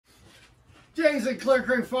Jay's at Clear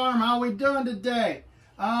Creek Farm. How we doing today?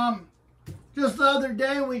 Just the other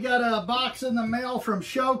day we got a box in the mail from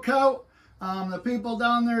Showcoat. The people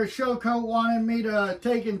down there at Showcoat wanted me to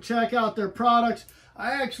take and check out their products.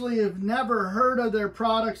 I actually have never heard of their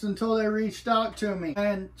products until they reached out to me.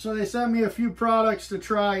 And so they sent me a few products to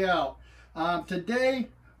try out. Today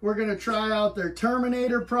we're going to try out their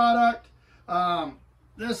Terminator product.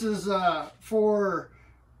 This is for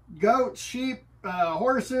goats, sheep,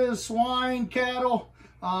 horses, swine, cattle.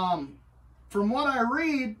 From what I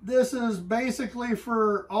read, this is basically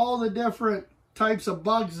for all the different types of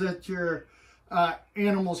bugs that your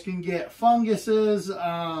animals can get. Funguses,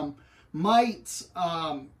 mites,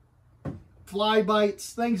 fly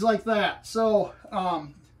bites, things like that. So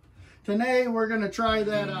today we're going to try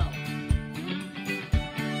that out.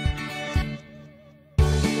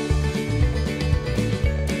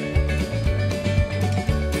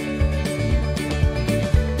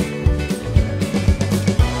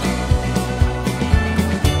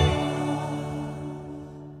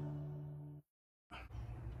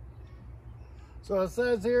 So it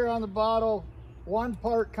says here on the bottle, 1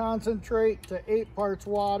 part concentrate to 8 parts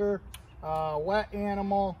water, wet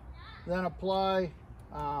animal, then apply,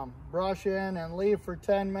 brush in and leave for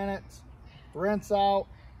 10 minutes, rinse out,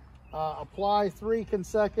 apply 3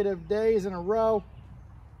 consecutive days in a row,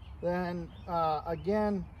 then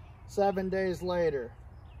again 7 days later,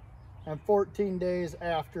 and 14 days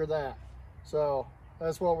after that. So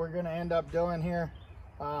that's what we're going to end up doing here.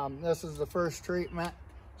 This is the first treatment,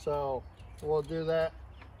 so we'll do that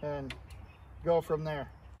and go from there.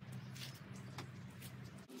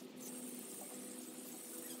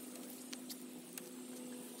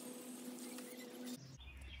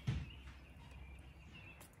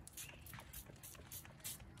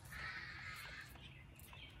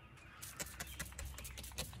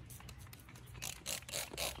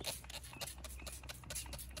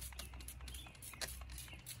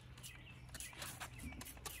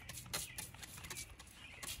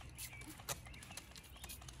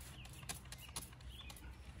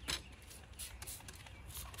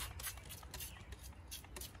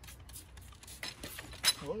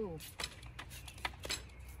 Whoa.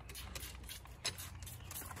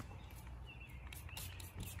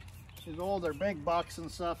 These older big bucks and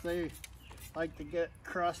stuff, they like to get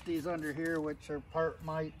crusties under here, which are part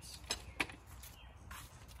mites.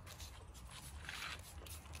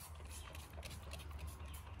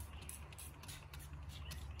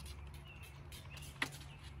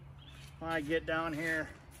 When I get down here,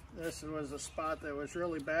 this was a spot that was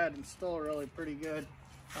really bad and still really pretty good.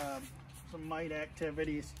 Some mite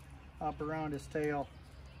activities up around his tail.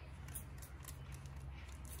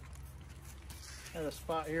 Got a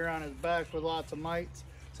spot here on his back with lots of mites.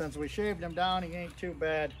 Since we shaved him down, he ain't too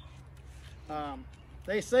bad.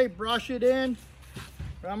 They say brush it in,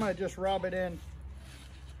 but I'm gonna just rub it in.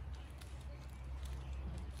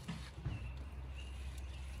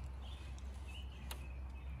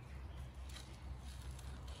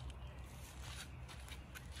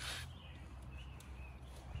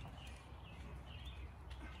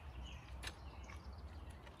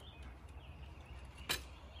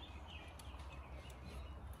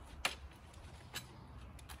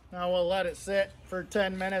 Now we'll let it sit for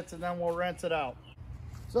 10 minutes and then we'll rinse it out.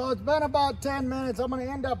 So it's been about 10 minutes. I'm going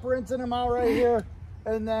to end up rinsing him out right here,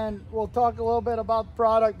 and then we'll talk a little bit about the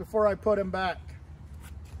product before I put him back.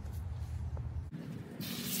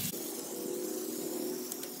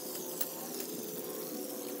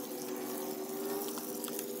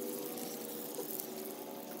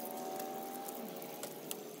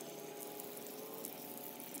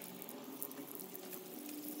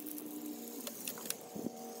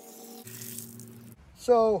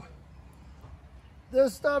 So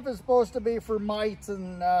this stuff is supposed to be for mites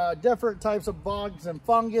and different types of bugs and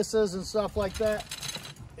funguses and stuff like that.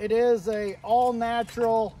 It is a all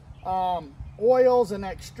natural oils and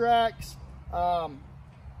extracts.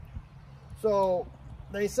 So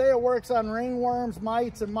they say it works on ringworms,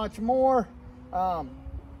 mites, and much more.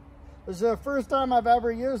 This is the first time I've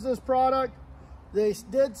ever used this product. They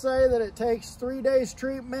did say that it takes 3 days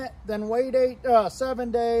treatment, then wait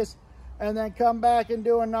 7 days, and then come back and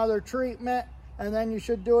do another treatment, and then you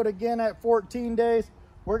should do it again at 14 days.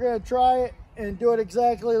 We're gonna try it and do it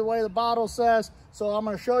exactly the way the bottle says. So I'm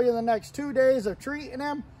gonna show you the next 2 days of treating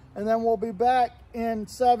him, and then we'll be back in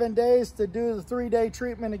 7 days to do the 3-day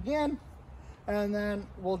treatment again, and then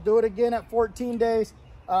we'll do it again at 14 days.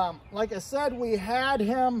 Like I said, we had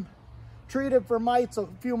him treated for mites a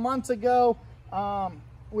few months ago.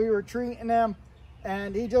 We were treating him,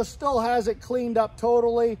 and he just still hasn't cleaned up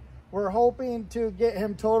totally. We're hoping to get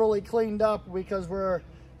him totally cleaned up because we're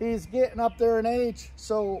he's getting up there in age.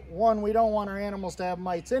 So one, we don't want our animals to have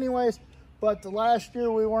mites anyways, but the last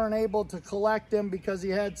year we weren't able to collect him because he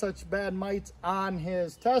had such bad mites on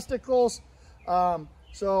his testicles.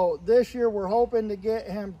 So this year we're hoping to get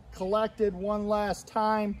him collected one last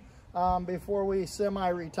time before we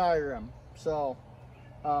semi-retire him. So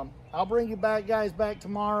I'll bring you back, guys, back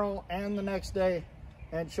tomorrow and the next day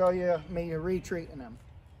and show you me retreating him.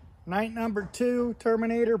 Night number 2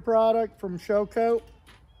 Terminator product from Showcoat.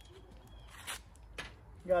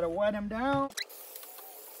 Got to wet him down.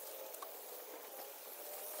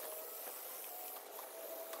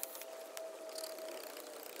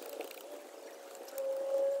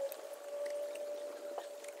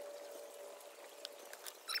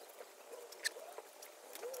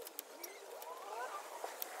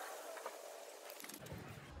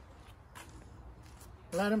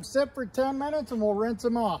 Let him sit for 10 minutes and we'll rinse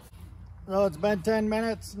him off. So it's been 10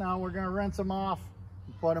 minutes. Now we're going to rinse him off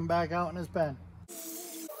and put him back out in his pen.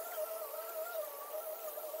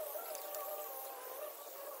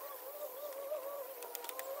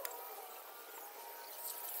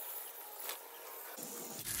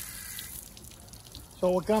 So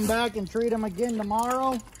we'll come back and treat him again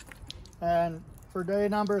tomorrow and for day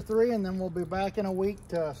number 3, and then we'll be back in a week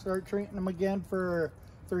to start treating him again for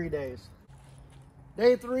 3 days.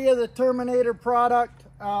 Day 3 of the Terminator product.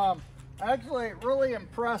 Actually, really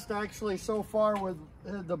impressed so far with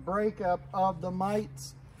the breakup of the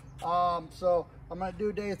mites. So I'm going to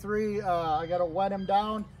do day 3. I got to wet him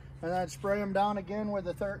down and then spray him down again with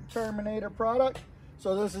the Terminator product.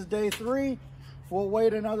 So this is day 3. We'll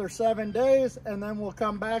wait another 7 days and then we'll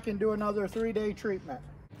come back and do another 3-day treatment.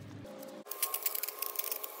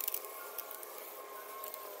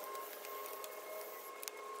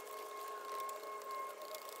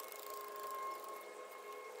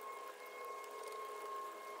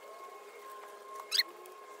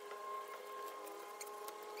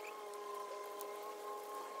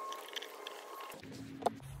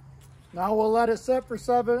 Now we'll let it sit for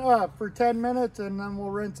 10 minutes and then we'll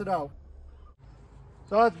rinse it out.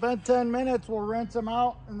 So it's been 10 minutes, we'll rinse them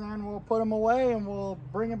out and then we'll put them away and we'll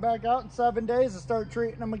bring them back out in 7 days and start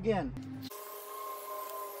treating them again.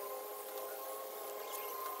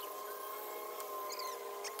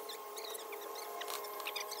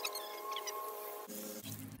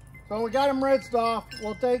 So we got them rinsed off.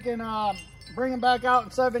 We'll take and bring them back out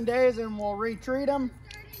in 7 days and we'll retreat them.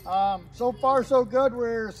 So far so good.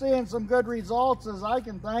 We're seeing some good results as I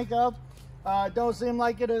can think of. Don't seem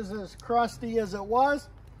like it is as crusty as it was.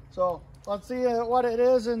 So let's see what it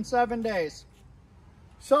is in 7 days.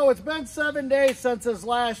 So it's been 7 days since his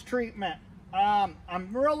last treatment. I'm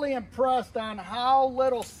really impressed on how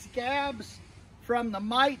little scabs from the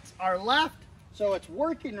mites are left. So it's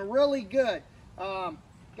working really good. Got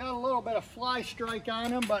a little bit of fly strike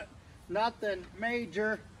on him, but nothing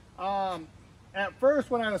major. At first,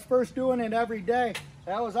 when I was first doing it every day,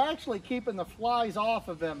 that was actually keeping the flies off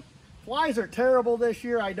of him. Flies are terrible this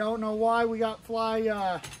year. I don't know why we got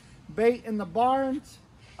fly bait in the barns.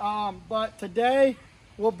 But today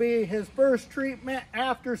will be his first treatment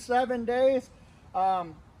after 7 days.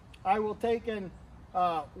 I will take and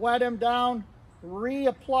wet him down,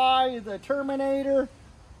 reapply the Terminator,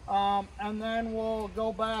 and then we'll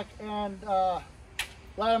go back and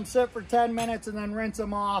let him sit for 10 minutes and then rinse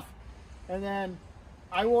him off. And then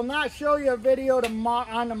I will not show you a video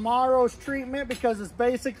on tomorrow's treatment because it's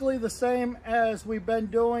basically the same as we've been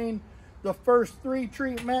doing the first 3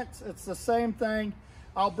 treatments. It's the same thing.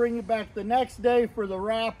 I'll bring you back the next day for the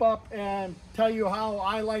wrap up and tell you how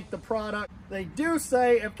I like the product. They do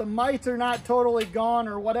say if the mites are not totally gone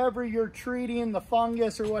or whatever you're treating, the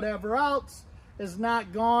fungus or whatever else is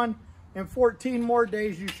not gone, in 14 more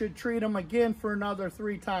days you should treat them again for another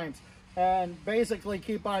 3 times. And basically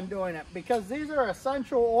keep on doing it because these are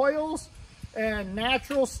essential oils and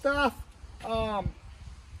natural stuff.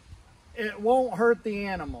 It won't hurt the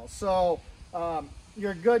animals, so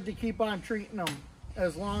you're good to keep on treating them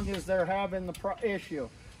as long as they're having the issue.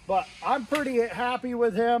 But I'm pretty happy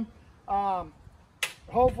with him.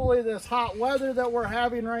 Hopefully this hot weather that we're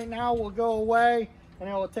having right now will go away and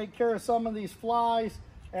it will take care of some of these flies,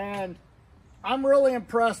 and I'm really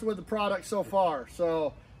impressed with the product so far.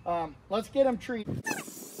 So let's get him treated.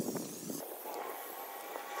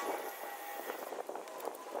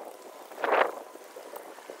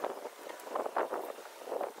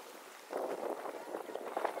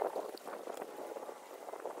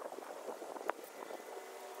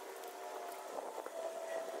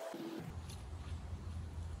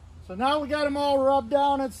 So now we got them all rubbed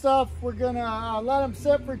down and stuff. We're gonna let them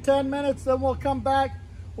sit for 10 minutes, then we'll come back,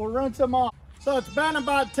 we'll rinse them off. So it's been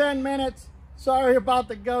about 10 minutes. Sorry about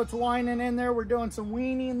the goats whining in there. We're doing some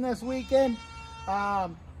weaning this weekend.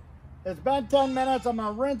 It's been 10 minutes. I'm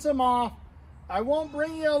gonna rinse them off. I won't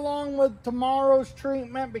bring you along with tomorrow's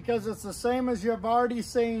treatment because it's the same as you've already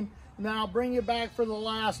seen. And then I'll bring you back for the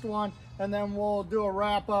last one, and then we'll do a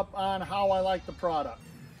wrap up on how I like the product.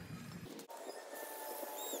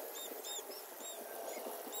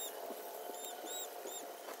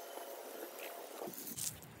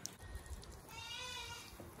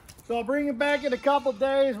 So I'll bring you back in a couple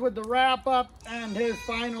days with the wrap up and his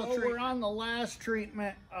final treatment. We're on the last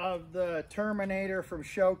treatment of the Terminator from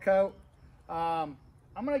Showcoat. I'm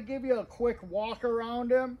going to give you a quick walk around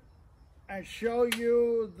him and show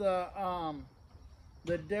you the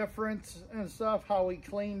difference and stuff, how he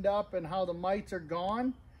cleaned up and how the mites are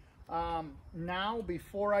gone. Now,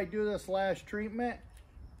 before I do this last treatment,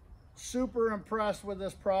 super impressed with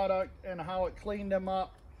this product and how it cleaned him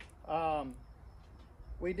up.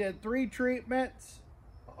 We did 3 treatments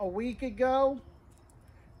a week ago.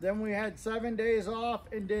 Then we had 7 days off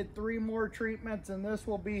and did 3 more treatments, and this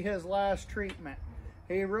will be his last treatment.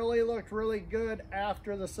 He really looked really good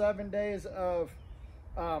after the 7 days of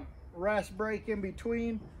rest break in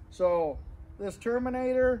between. So this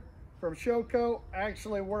Terminator from Showcoat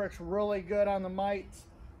actually works really good on the mites.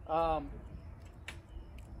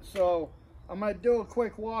 So I'm going to do a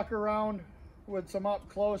quick walk around with some up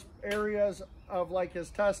close areas of like his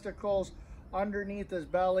testicles, underneath his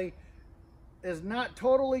belly. Is not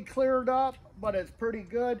totally cleared up, but it's pretty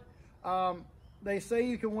good. They say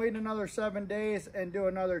you can wait another 7 days and do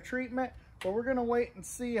another treatment, but we're gonna wait and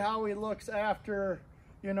see how he looks after,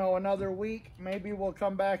 you know, another week. Maybe we'll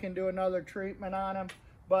come back and do another treatment on him.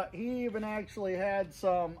 But he even actually had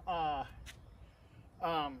some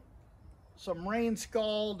rain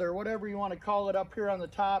scald or whatever you want to call it up here on the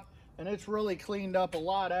top. And it's really cleaned up a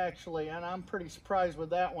lot, actually, and I'm pretty surprised with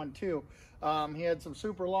that one too. He had some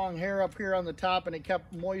super long hair up here on the top, and it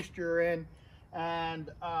kept moisture in, and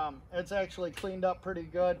it's actually cleaned up pretty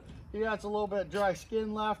good. He has a little bit of dry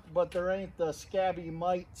skin left, but there ain't the scabby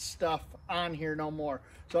mite stuff on here no more.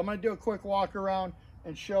 So I'm going to do a quick walk around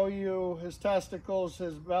and show you his testicles,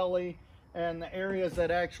 his belly, and the areas that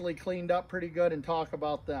actually cleaned up pretty good and talk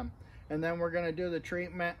about them. And then we're going to do the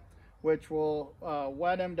treatment, which will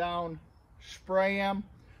wet him down, spray him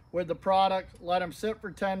with the product, let him sit for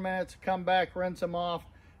 10 minutes, come back, rinse him off,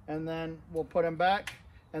 and then we'll put him back,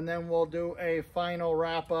 and then we'll do a final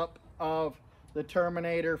wrap up of the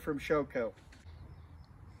Terminator from Showcoat.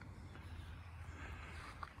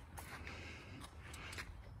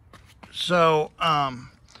 So on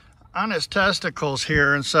his testicles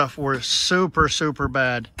here and stuff were super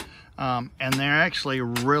bad, and they're actually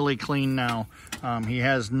really clean now. He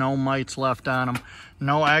has no mites left on him.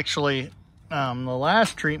 No, actually, the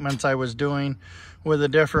last treatments I was doing with a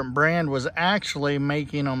different brand was actually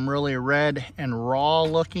making them really red and raw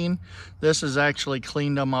looking. This has actually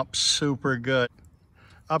cleaned them up super good.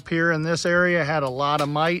 Up here in this area had a lot of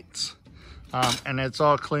mites, and it's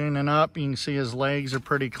all cleaning up. You can see his legs are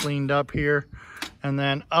pretty cleaned up here. And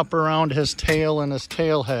then up around his tail and his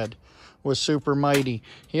tail head was super mitey.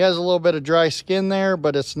 He has a little bit of dry skin there,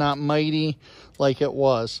 but it's not mitey like it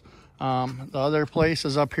was. The other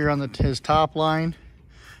places up here on his top line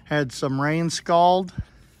had some rain scald.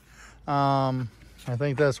 I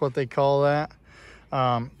think that's what they call that.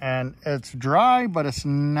 And it's dry, but it's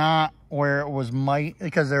not where it was mite,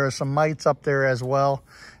 because there are some mites up there as well.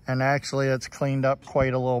 And actually it's cleaned up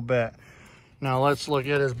quite a little bit. Now let's look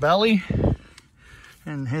at his belly.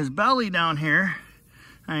 And his belly down here,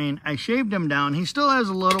 I mean, I shaved him down. He still has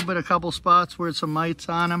a little bit, a couple spots where some mites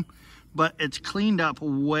on him, but it's cleaned up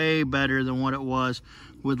way better than what it was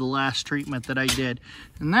with the last treatment that I did.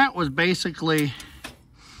 And that was basically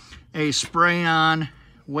a spray on,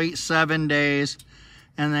 wait 7 days,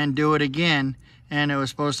 and then do it again. And it was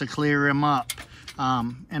supposed to clear him up.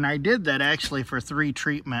 And I did that actually for 3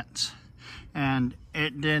 treatments. And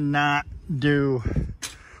it did not do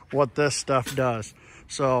what this stuff does.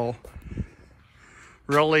 So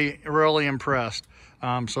really impressed.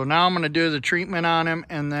 So now I'm going to do the treatment on him,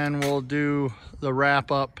 and then we'll do the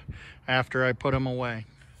wrap up after I put him away.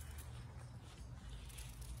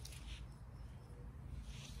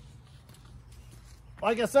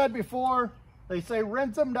 Like I said before, they say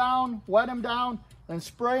rinse him down, wet him down, and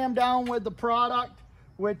spray him down with the product,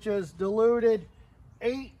 which is diluted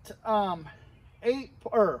 1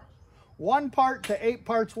 part to 8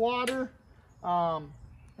 parts water.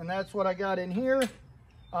 And that's what I got in here.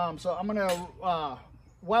 So I'm gonna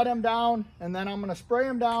wet him down, and then I'm gonna spray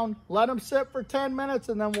him down, let him sit for 10 minutes,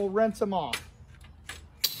 and then we'll rinse him off.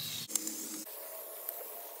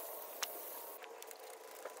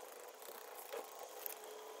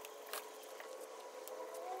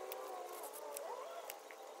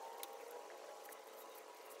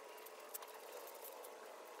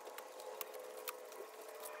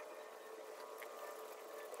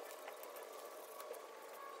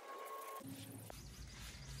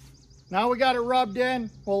 Now we got it rubbed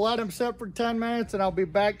in. We'll let them sit for 10 minutes and I'll be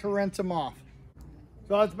back to rinse them off.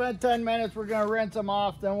 So it's been 10 minutes. We're gonna rinse them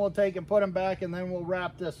off, then we'll take and put them back, and then we'll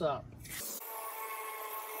wrap this up.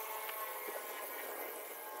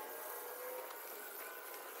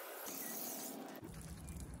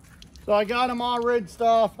 So I got them all rinsed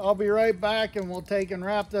off. I'll be right back and we'll take and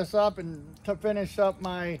wrap this up and to finish up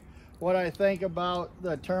what I think about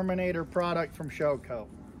the Terminator product from Showco.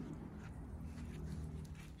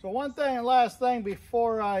 So one thing and last thing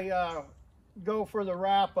before I go for the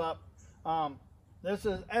wrap up, this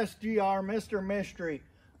is SGR, Mr. Mystery,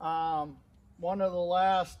 one of the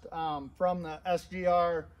last from the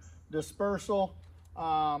SGR dispersal.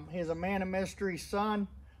 He's a Man of Mystery son.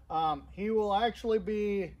 He will actually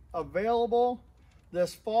be available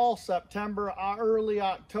this fall, September, early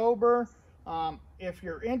October. If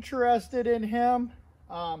you're interested in him,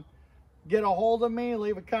 get a hold of me,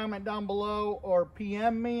 leave a comment down below, or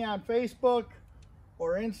PM me on Facebook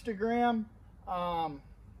or Instagram.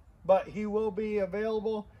 But he will be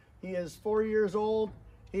available. He is 4 years old.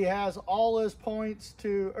 He has all his points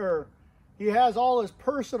he has all his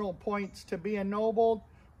personal points to be ennobled.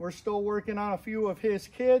 We're still working on a few of his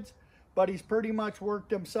kids, but he's pretty much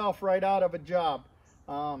worked himself right out of a job.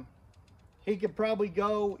 He could probably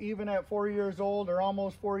go, even at 4 years old or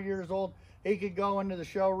almost 4 years old, he could go into the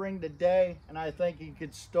show ring today, and I think he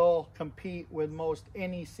could still compete with most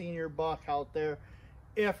any senior buck out there,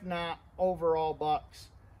 if not overall bucks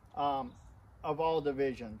of all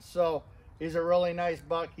divisions. So he's a really nice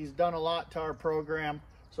buck. He's done a lot to our program.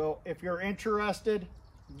 So if you're interested,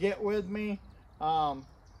 get with me.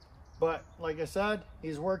 But like I said,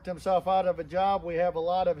 he's worked himself out of a job. We have a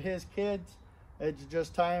lot of his kids. It's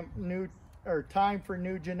just time for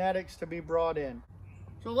new genetics to be brought in.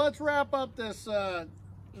 So let's wrap up this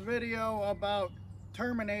video about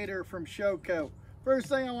Terminator from Showco. First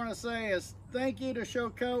thing I want to say is thank you to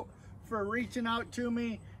Showco for reaching out to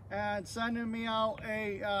me and sending me out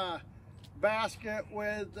a basket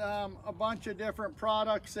with a bunch of different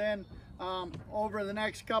products in over the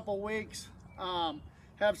next couple weeks.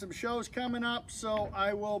 Have some shows coming up, so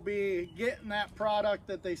I will be getting that product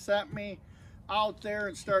that they sent me out there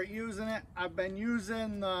and start using it. I've been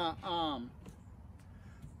using the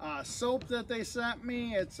soap that they sent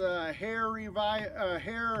me. It's a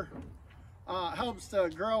helps to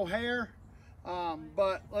grow hair.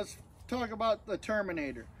 But let's talk about the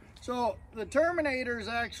Terminator. So the Terminator is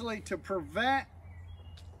actually to prevent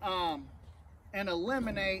and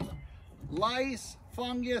eliminate lice,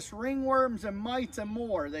 fungus, ringworms, and mites and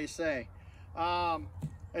more, they say.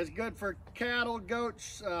 It's good for cattle,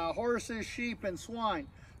 goats, horses, sheep, and swine.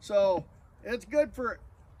 So it's good for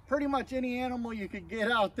pretty much any animal you could get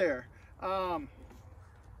out there.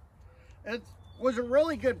 It was a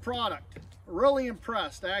really good product. Really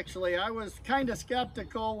impressed, actually. I was kind of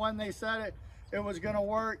skeptical when they said it was going to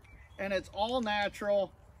work, and it's all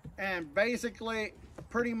natural and basically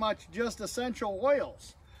pretty much just essential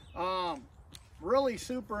oils. Really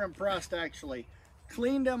super impressed, actually.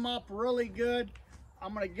 Cleaned them up really good.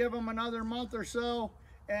 I'm going to give them another month or so,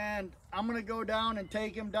 and I'm going to go down and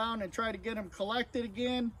take him down and try to get him collected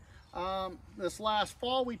again. This last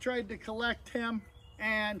fall we tried to collect him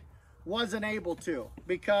and wasn't able to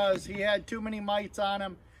because he had too many mites on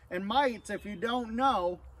him. And mites, if you don't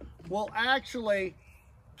know, will actually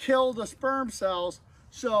kill the sperm cells,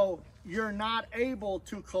 so you're not able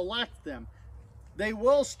to collect them. They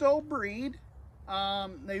will still breed.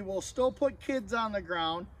 They will still put kids on the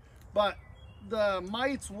ground, but the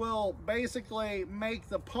mites will basically make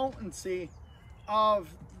the potency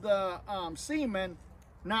of the semen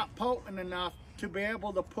not potent enough to be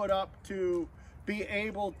able to put up to be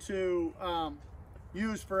able to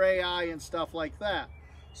use for AI and stuff like that.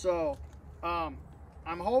 So I'm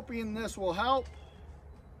hoping this will help.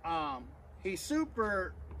 He's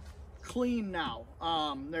super clean now.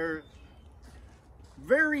 There's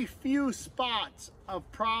very few spots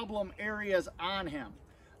of problem areas on him.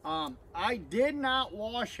 I did not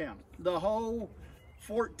wash him the whole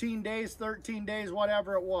 14 days, 13 days,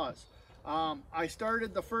 whatever it was. I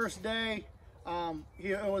started the first day.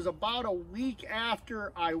 It was about a week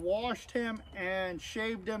after I washed him and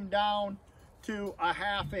shaved him down to a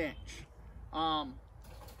 ½ inch. And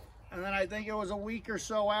then I think it was a week or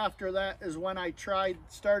so after that is when I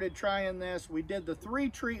started trying this. We did the 3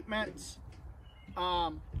 treatments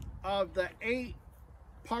of the 8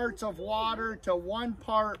 parts of water to 1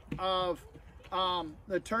 part of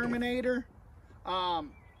the Terminator.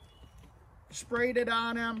 Sprayed it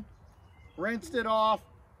on him, rinsed it off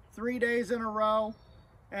 3 days in a row,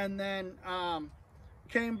 and then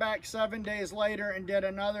came back 7 days later and did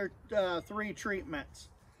another 3 treatments.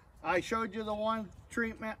 I showed you the one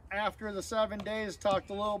treatment after the 7 days, talked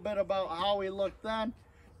a little bit about how he looked then.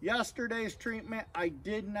 Yesterday's treatment I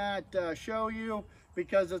did not show you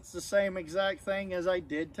because it's the same exact thing as I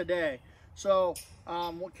did today. So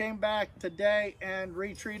we came back today and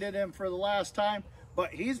retreated him for the last time,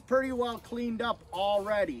 but he's pretty well cleaned up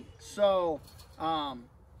already. So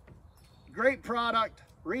great product.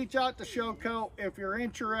 Reach out to Showcoat if you're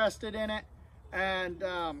interested in it, and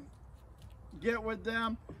get with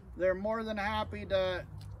them. They're more than happy to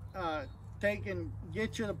take and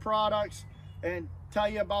get you the products and tell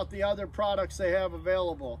you about the other products they have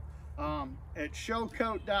available. At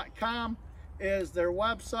showcoat.com is their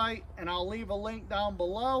website, and I'll leave a link down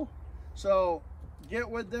below. So get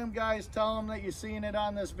with them, guys. Tell them that you've seen it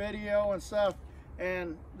on this video and stuff,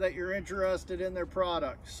 and that you're interested in their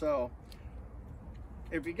products. So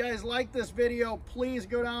if you guys like this video, please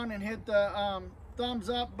go down and hit the thumbs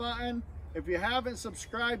up button. If you haven't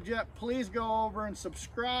subscribed yet, please go over and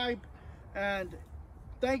subscribe. And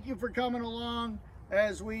thank you for coming along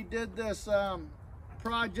as we did this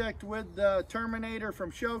project with the Terminator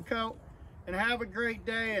from Showcoat. And have a great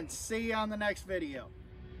day, and see you on the next video.